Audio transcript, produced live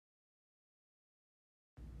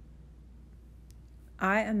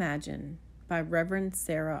I Imagine by Reverend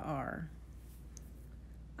Sarah R.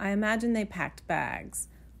 I imagine they packed bags,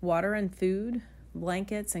 water and food,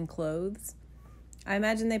 blankets and clothes. I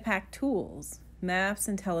imagine they packed tools, maps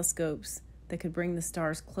and telescopes that could bring the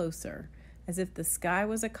stars closer, as if the sky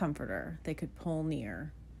was a comforter they could pull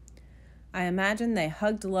near. I imagine they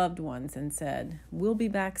hugged loved ones and said, "We'll be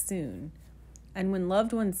back soon." And when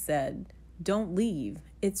loved ones said, "Don't leave,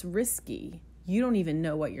 it's risky, you don't even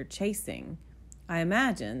know what you're chasing," I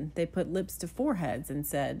imagine they put lips to foreheads and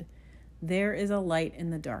said, "There is a light in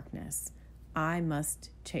the darkness. I must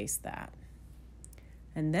chase that."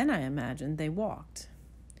 And then I imagine they walked.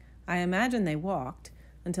 I imagine they walked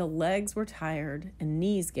until legs were tired and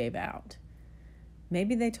knees gave out.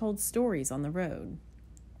 Maybe they told stories on the road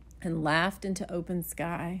and laughed into open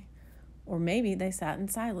sky, or maybe they sat in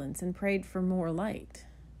silence and prayed for more light.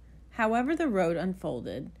 However the road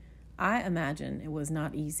unfolded, I imagine it was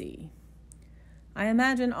not easy. I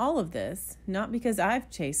imagine all of this, not because I've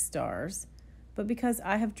chased stars, but because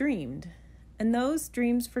I have dreamed, and those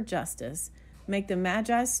dreams for justice make the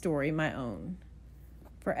Magi's story my own.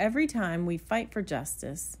 For every time we fight for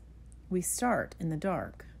justice, we start in the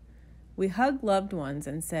dark. We hug loved ones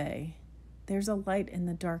and say, "There's a light in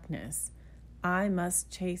the darkness. I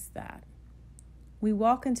must chase that." We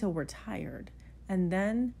walk until we're tired, and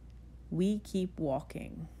then we keep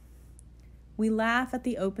walking. We laugh at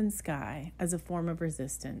the open sky as a form of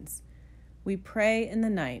resistance. We pray in the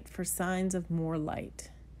night for signs of more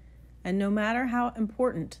light. And no matter how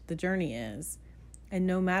important the journey is, and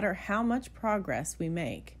no matter how much progress we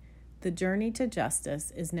make, the journey to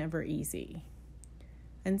justice is never easy.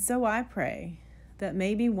 And so I pray that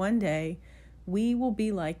maybe one day we will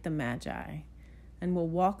be like the Magi and will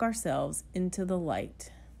walk ourselves into the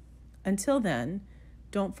light. Until then,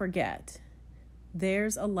 don't forget,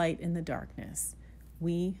 there's a light in the darkness.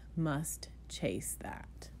 We must chase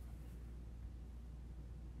that.